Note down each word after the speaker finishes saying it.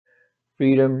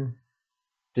Freedom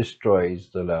destroys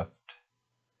the left.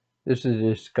 This is a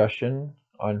discussion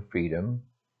on freedom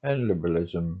and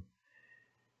liberalism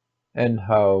and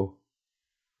how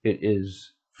it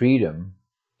is freedom,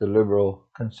 the liberal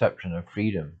conception of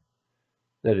freedom,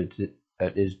 that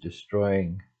is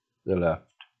destroying the left.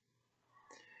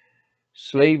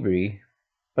 Slavery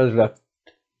has left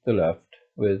the left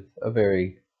with a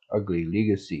very ugly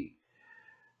legacy.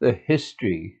 The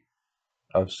history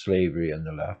of slavery and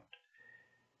the left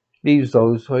leaves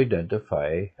those who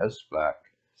identify as black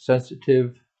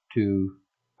sensitive to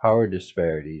power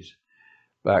disparities.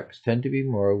 Blacks tend to be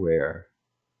more aware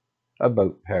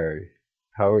about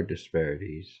power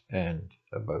disparities and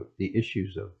about the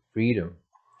issues of freedom.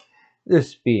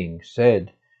 This being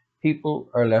said,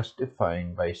 people are less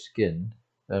defined by skin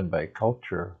than by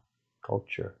culture.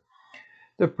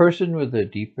 The person with a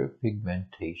deeper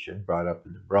pigmentation brought up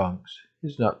in the Bronx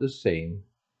is not the same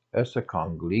as the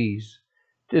Congolese,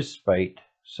 despite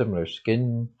similar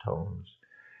skin tones.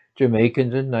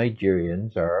 Jamaicans and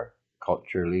Nigerians are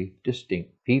culturally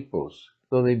distinct peoples,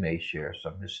 though they may share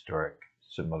some historic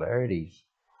similarities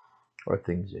or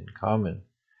things in common.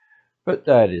 But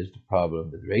that is the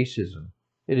problem with racism.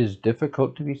 It is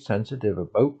difficult to be sensitive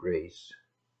about race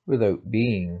without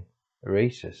being a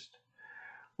racist.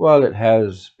 While it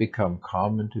has become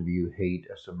common to view hate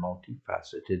as a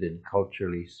multifaceted and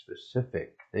culturally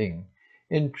specific thing,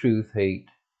 in truth, hate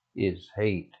is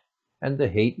hate, and the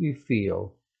hate we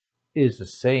feel is the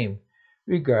same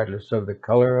regardless of the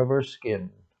color of our skin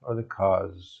or the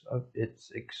cause of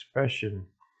its expression.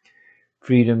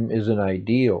 Freedom is an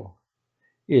ideal,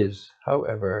 is,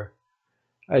 however,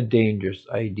 a dangerous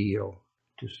ideal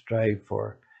to strive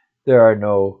for. There are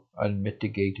no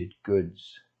unmitigated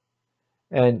goods,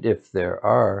 and if there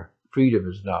are,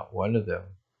 freedom is not one of them.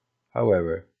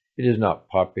 However, it is not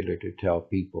popular to tell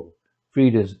people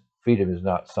freedom is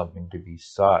not something to be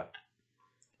sought,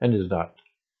 and is not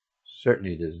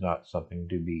certainly it is not something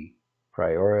to be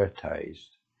prioritized.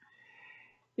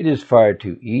 It is far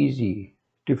too easy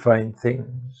to find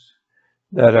things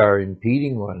that are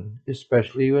impeding one,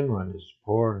 especially when one is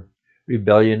poor.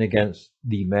 Rebellion against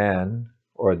the man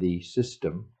or the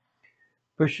system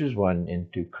pushes one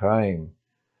into crime.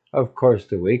 Of course,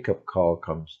 the wake up call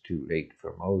comes too late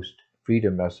for most.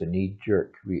 Freedom as a knee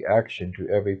jerk reaction to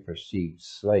every perceived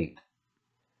slight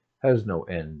has no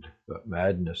end but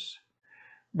madness.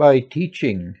 By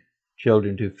teaching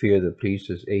children to fear the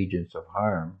police as agents of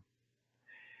harm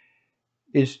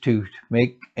is to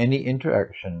make any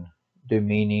interaction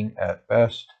demeaning at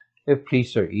best. If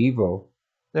police are evil,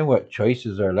 then what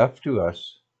choices are left to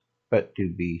us but to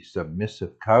be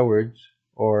submissive cowards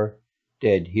or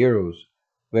dead heroes?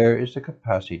 Where is the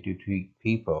capacity to treat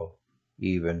people,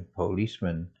 even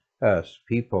policemen, as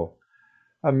people?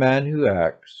 A man who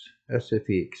acts as if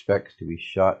he expects to be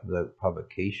shot without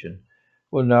provocation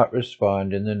will not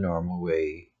respond in the normal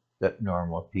way that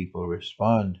normal people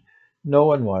respond. No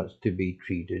one wants to be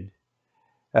treated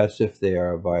as if they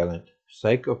are a violent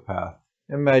psychopath.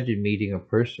 Imagine meeting a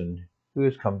person who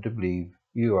has come to believe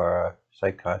you are a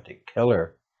psychotic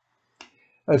killer.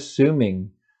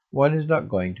 Assuming one is not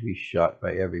going to be shot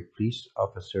by every police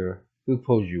officer who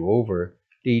pulls you over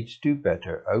leads to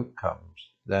better outcomes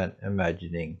than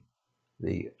imagining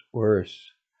the worst.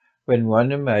 When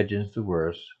one imagines the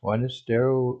worst, one is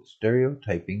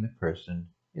stereotyping the person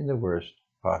in the worst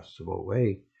possible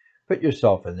way. Put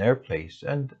yourself in their place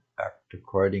and act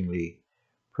accordingly.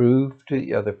 Prove to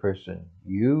the other person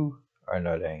you are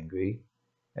not angry,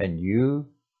 and you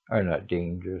are not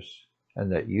dangerous,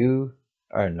 and that you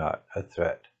are not a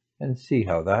threat, and see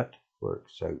how that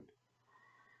works out.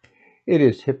 It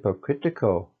is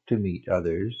hypocritical to meet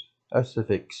others as if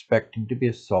expecting to be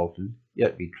assaulted,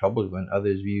 yet be troubled when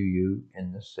others view you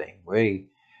in the same way.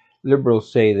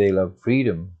 Liberals say they love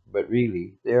freedom, but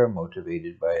really they are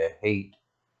motivated by a hate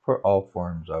for all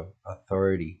forms of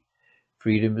authority.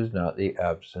 Freedom is not the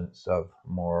absence of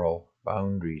moral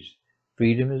boundaries.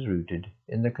 Freedom is rooted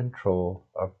in the control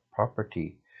of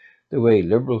property. The way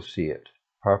liberals see it,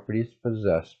 property is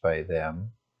possessed by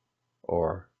them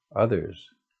or others,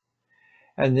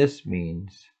 and this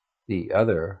means the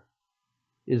other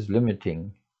is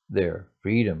limiting their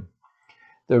freedom.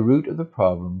 The root of the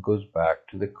problem goes back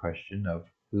to the question of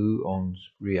who owns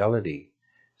reality.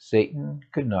 Satan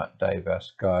could not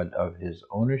divest God of his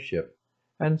ownership,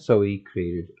 and so he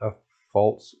created a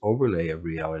false overlay of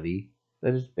reality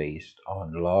that is based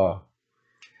on law.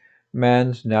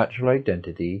 Man's natural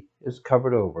identity is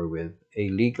covered over with a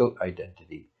legal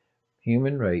identity.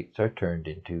 Human rights are turned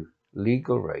into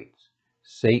legal rights.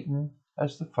 Satan,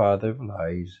 as the father of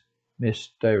lies,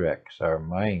 misdirects our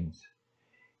minds.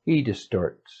 He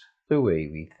distorts the way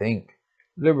we think.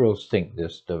 Liberals think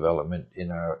this development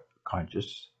in our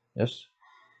consciousness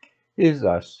is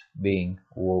us being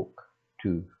woke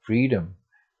to freedom.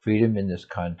 Freedom in this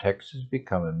context has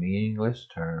become a meaningless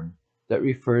term that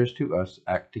refers to us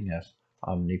acting as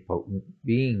omnipotent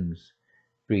beings.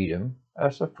 Freedom,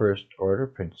 as a first order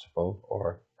principle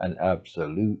or an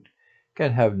absolute,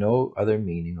 can have no other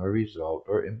meaning or result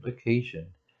or implication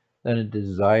than a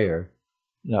desire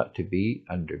not to be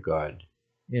under God.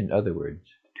 In other words,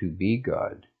 to be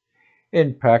God.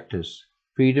 In practice,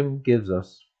 freedom gives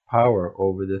us power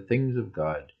over the things of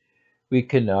God. We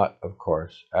cannot, of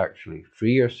course, actually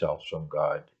free ourselves from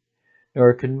God,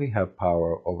 nor can we have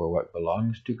power over what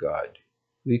belongs to God.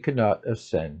 We cannot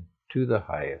ascend to the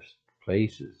highest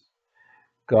places.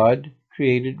 God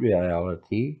created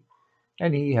reality,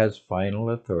 and He has final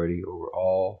authority over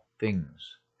all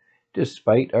things.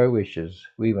 Despite our wishes,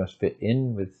 we must fit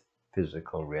in with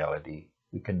physical reality.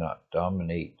 We cannot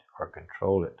dominate or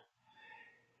control it.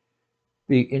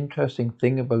 The interesting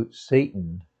thing about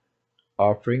Satan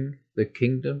offering the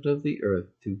kingdoms of the earth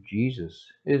to Jesus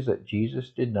is that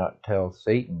Jesus did not tell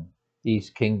Satan these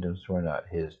kingdoms were not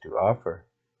his to offer.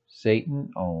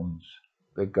 Satan owns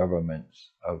the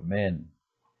governments of men.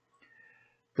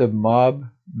 The mob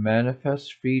manifests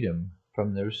freedom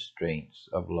from the restraints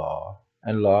of law,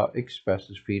 and law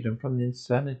expresses freedom from the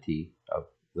insanity of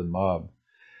the mob.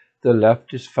 The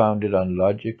left is founded on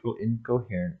logical,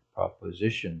 incoherent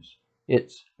propositions.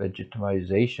 Its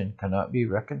legitimization cannot be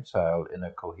reconciled in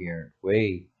a coherent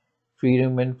way.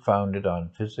 Freedom, when founded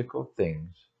on physical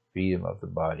things, freedom of the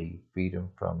body,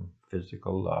 freedom from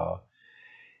physical law,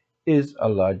 is a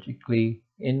logically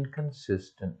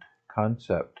inconsistent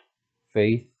concept.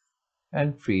 Faith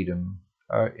and freedom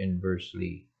are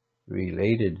inversely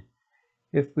related.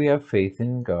 If we have faith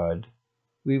in God,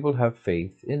 we will have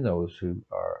faith in those who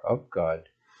are of God.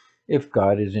 If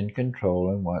God is in control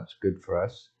and wants good for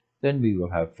us, then we will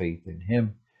have faith in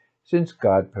Him. Since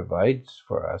God provides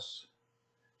for us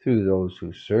through those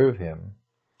who serve Him,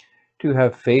 to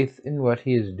have faith in what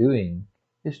He is doing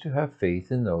is to have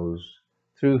faith in those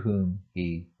through whom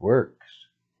He works.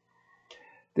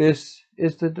 This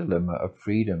is the dilemma of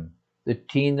freedom. The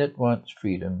teen that wants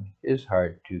freedom is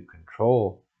hard to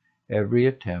control. Every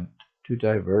attempt to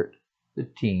divert the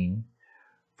teen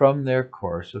from their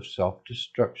course of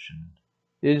self-destruction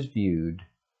is viewed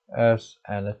as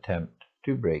an attempt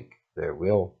to break their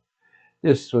will.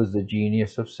 This was the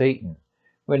genius of Satan.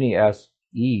 When he asked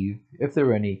Eve if there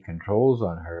were any controls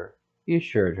on her, he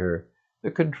assured her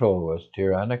the control was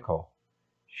tyrannical.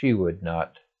 She would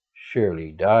not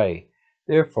surely die.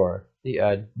 Therefore, the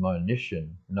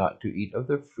admonition not to eat of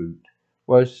the fruit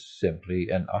was simply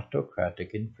an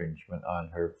autocratic infringement on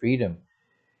her freedom.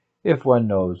 If one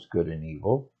knows good and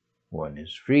evil, one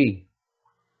is free.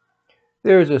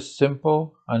 There is a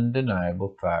simple,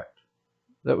 undeniable fact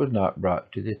that was not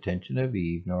brought to the attention of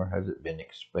Eve, nor has it been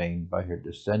explained by her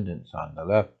descendants on the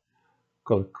left.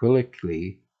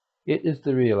 Colloquially, it is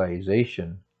the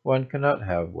realization one cannot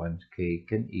have one's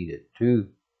cake and eat it too.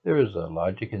 There is a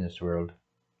logic in this world.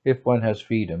 If one has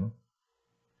freedom,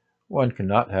 one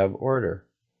cannot have order.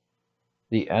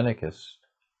 The anarchists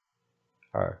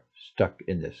are stuck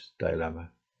in this dilemma.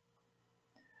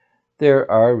 There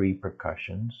are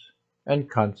repercussions and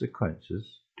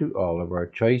consequences to all of our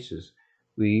choices.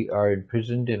 We are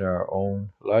imprisoned in our own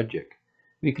logic.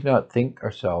 We cannot think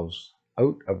ourselves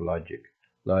out of logic.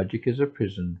 Logic is a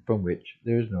prison from which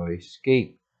there is no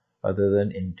escape other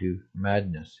than into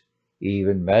madness.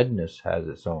 Even madness has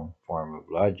its own form of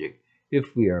logic.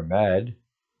 If we are mad,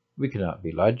 we cannot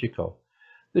be logical.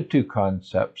 The two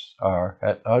concepts are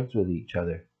at odds with each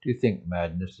other. To think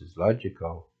madness is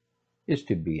logical is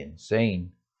to be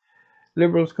insane.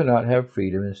 Liberals cannot have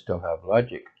freedom and still have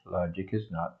logic. Logic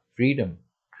is not freedom.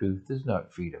 Truth is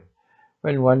not freedom.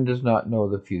 When one does not know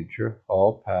the future,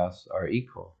 all paths are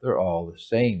equal. They're all the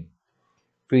same.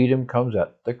 Freedom comes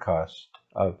at the cost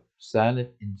of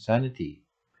insanity.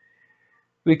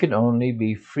 We can only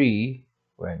be free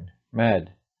when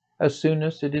mad. As soon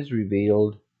as it is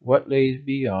revealed what lays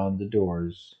beyond the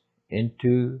doors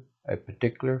into a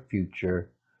particular future,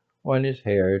 one is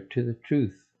heir to the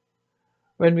truth.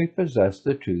 When we possess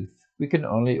the truth, we can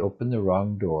only open the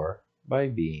wrong door by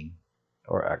being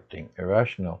or acting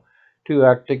irrational. To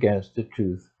act against the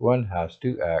truth, one has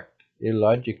to act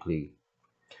illogically.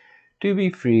 To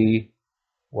be free,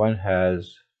 one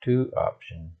has two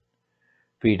options.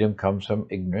 Freedom comes from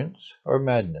ignorance or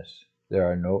madness.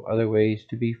 There are no other ways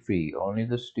to be free. Only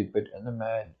the stupid and the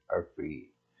mad are free.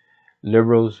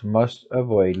 Liberals must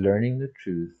avoid learning the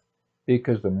truth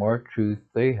because the more truth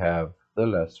they have, the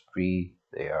less free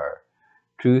they are.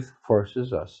 Truth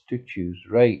forces us to choose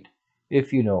right.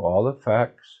 If you know all the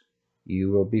facts,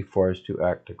 you will be forced to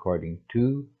act according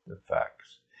to the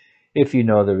facts. If you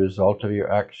know the result of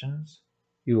your actions,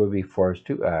 you will be forced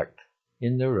to act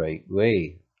in the right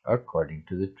way, according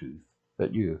to the truth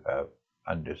that you have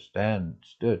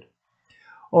understood.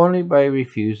 Only by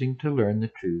refusing to learn the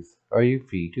truth are you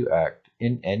free to act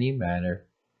in any manner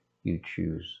you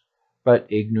choose. But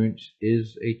ignorance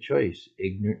is a choice.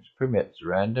 Ignorance permits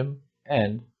random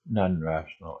and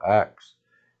non-rational acts.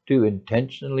 To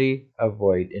intentionally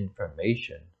avoid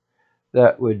information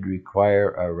that would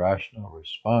require a rational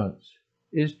response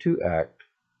is to act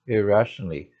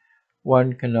irrationally.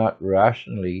 One cannot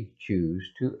rationally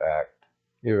choose to act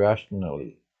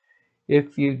irrationally.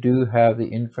 If you do have the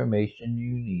information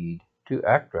you need to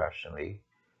act rationally,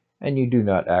 and you do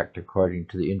not act according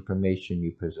to the information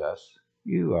you possess,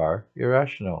 you are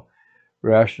irrational.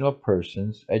 Rational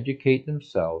persons educate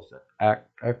themselves and act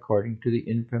according to the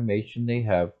information they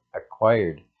have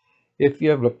acquired. If you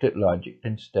have looked at logic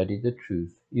and studied the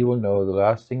truth, you will know the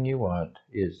last thing you want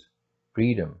is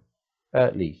freedom,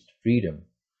 at least freedom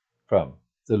from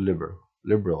the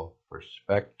liberal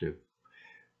perspective.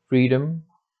 Freedom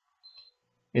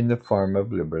in the form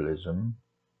of liberalism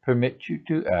permits you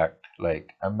to act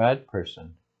like a mad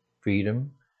person.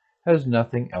 Freedom has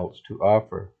nothing else to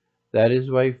offer. That is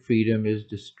why freedom is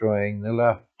destroying the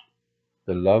left.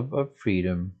 The love of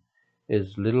freedom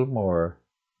is little more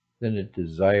than a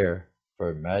desire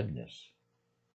for madness.